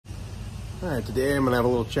All right, today I'm gonna have a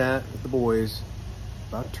little chat with the boys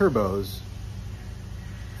about turbos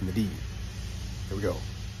and the D. Here we go.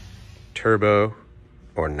 Turbo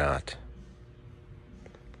or not?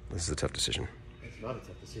 This is a tough decision. It's not a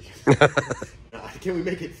tough decision. Can we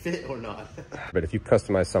make it fit or not? But if you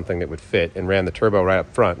customize something that would fit and ran the turbo right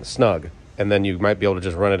up front, snug, and then you might be able to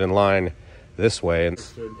just run it in line this way. And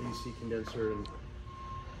so an AC condenser and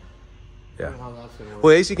yeah. How that's gonna work.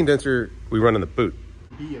 Well, AC condenser we run in the boot.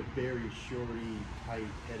 Be a very shorty, tight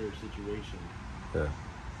header situation. Yeah.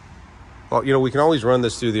 Well, you know, we can always run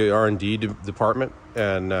this through the R&D department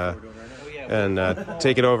and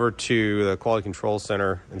take it over to the quality control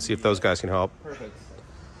center and see if those guys can help. Perfect.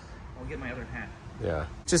 I'll get my other hat. Yeah.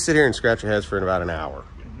 Just sit here and scratch your heads for about an hour,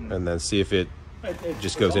 and then see if it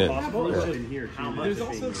just goes in. In here too. There's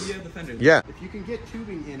also the fenders. Yeah. If you can get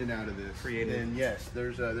tubing in and out of this, then yes,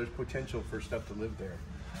 there's potential for stuff to live there.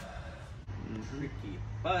 Tricky,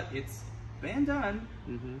 but it's been done.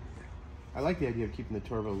 I like the idea of keeping the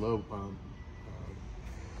turbo low,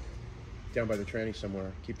 down by the tranny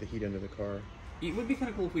somewhere. Keep the heat under the car. It would be kind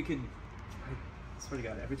of cool if we could. I swear to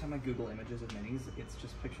God, every time I Google images of minis, it's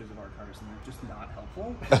just pictures of our cars, and they're just not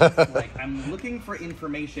helpful. Like, I'm looking for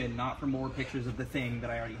information, not for more pictures of the thing that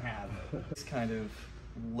I already have. This kind of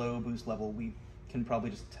low boost level, we can probably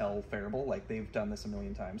just tell Faribault, like they've done this a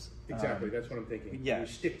million times. Exactly, that's what I'm thinking. Yeah. We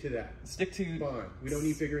stick to that. Stick to... Fine. We don't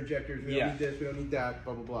need bigger injectors, we don't need this, we don't need that,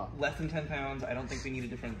 blah, blah, blah. Less than 10 pounds, I don't think we need a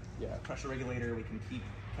different pressure regulator. We can keep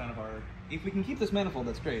kind of our... If we can keep this manifold,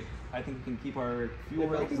 that's great. I think we can keep our fuel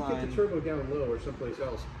rail design. If I can get the turbo down low or someplace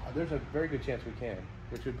else, there's a very good chance we can,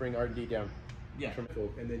 which would bring R&D down. Yeah.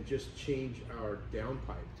 And then just change our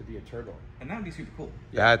downpipe to be a turbo. And that would be super cool.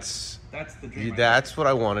 That's the dream. That's what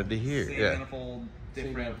I wanted to hear. Same manifold,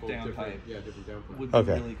 different downpipe. Yeah, different downpipe. Would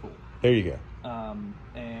be really cool. There you go.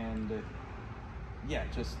 And yeah,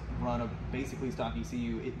 just run a basically stock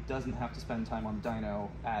ECU. It doesn't have to spend time on dyno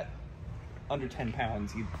at under 10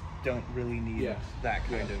 pounds. You don't really need that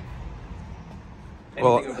kind of.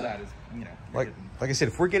 Anything over that is, you know. Like I said,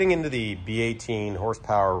 if we're getting into the B18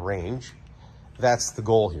 horsepower range, that's the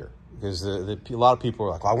goal here. Because a lot of people are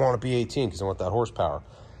like, well, I want a B18 because I want that horsepower.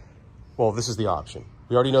 Well, this is the option.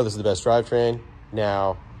 We already know this is the best drivetrain.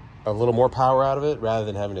 Now, a little more power out of it rather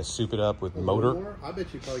than having to soup it up with motor. More? I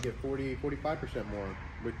bet you probably get 45% more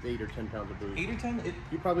with 8 or 10 pounds of boost. 8 or 10?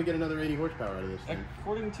 You probably get another 80 horsepower out of this thing.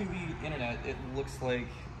 According to the internet, it looks like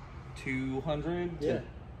 200 Yeah.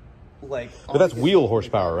 Like, but that's wheel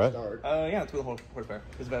horsepower, right? Yeah, it's wheel horsepower.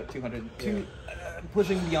 It's about 200.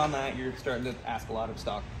 Pushing beyond that, you're starting to ask a lot of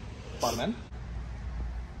stock bottom end.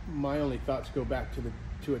 My only thoughts go back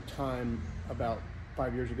to a time about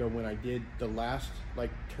 5 years ago when I did the last like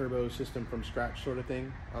turbo system from scratch sort of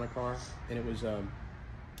thing on a car, and it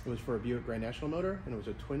was for a Buick Grand National motor, and it was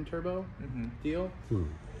a twin turbo deal.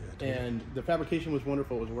 And the fabrication was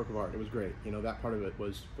wonderful. It was a work of art. It was great. You know, that part of it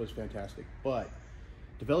was fantastic. But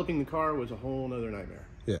developing the car was a whole nother nightmare.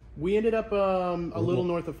 Yeah. We ended up a little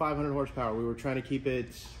north of 500 horsepower. We were trying to keep it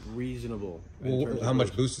reasonable. Well, how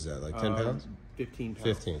much boost is that? Like 10 pounds? 15 pounds.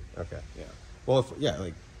 15. Okay. Yeah. Well,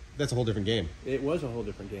 like that's a whole different game. It was a whole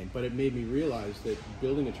different game, but it made me realize that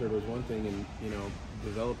building a turbo is one thing, and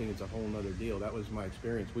developing it's a whole nother deal. That was my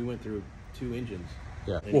experience. We went through 2 engines.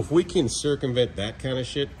 Yeah. Well, if we can circumvent that kind of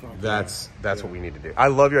shit, that's what we need to do. I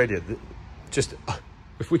love your idea. Just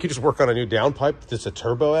if we could just work on a new downpipe that's a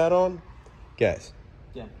turbo add-on, guys.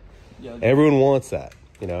 Yeah. Everyone wants that,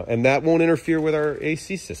 and that won't interfere with our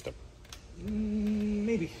AC system.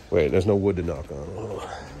 Maybe. Wait, there's no wood to knock on.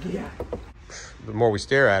 Oh. Yeah. The more we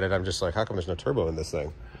stare at it, I'm just like, how come there's no turbo in this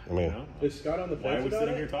thing? I mean, is Scott on the fence? Why are we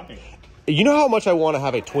sitting here talking? You know how much I want to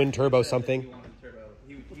have a twin turbo something?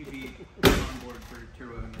 You'd be on board for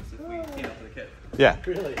turbo in this if we came up with a kit. Yeah.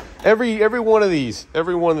 Really? Every one of these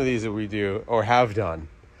that we do or have done,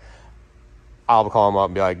 I'll call them up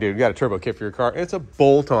and be like, dude, you got a turbo kit for your car? It's a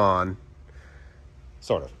bolt-on,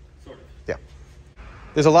 sort of. Yeah.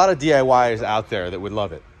 There's a lot of DIYs out there that would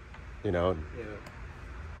love it, Yeah.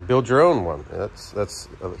 Build your own one. That's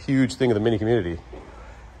a huge thing in the mini community.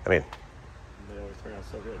 I mean, They always turn out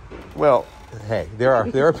so good. well, hey, there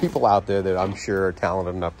are people out there that I'm sure are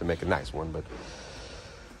talented enough to make a nice one, but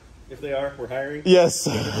If they are, we're hiring. yes,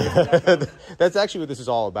 that's actually what this is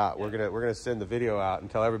all about. We're gonna send the video out and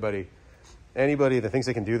tell everybody, anybody that thinks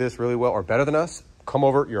they can do this really well or better than us, come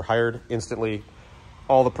over. You're hired instantly.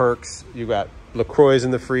 All the perks. You got LaCroix in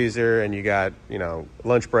the freezer, and you got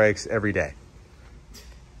lunch breaks every day.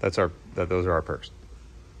 Those are our perks.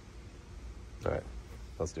 All right,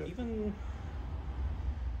 let's do it.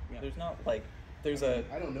 There's not like there's a.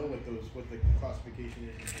 I don't know what the classification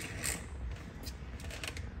is.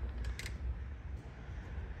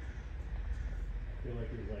 feel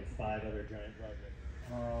like there's like 5 other giant projects.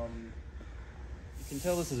 You can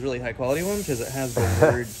tell this is a really high quality one because it has the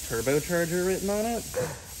word turbocharger written on it.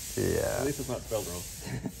 Yeah. At least it's not spelled wrong.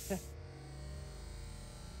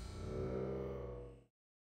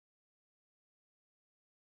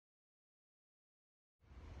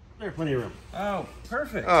 There's plenty of room. Oh,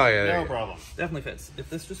 perfect. Oh, yeah. there No you go. problem. Definitely fits. If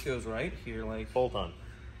this just goes right here, like Bolt on.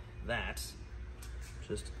 that,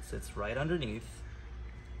 just sits right underneath.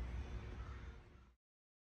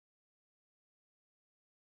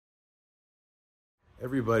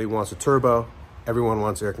 Everybody wants a turbo. Everyone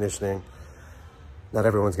wants air conditioning. Not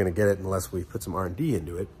everyone's going to get it unless we put some R&D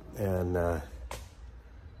into it. And I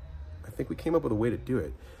think we came up with a way to do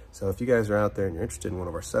it. So if you guys are out there and you're interested in one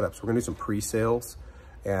of our setups, we're going to do some pre-sales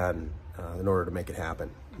and in order to make it happen.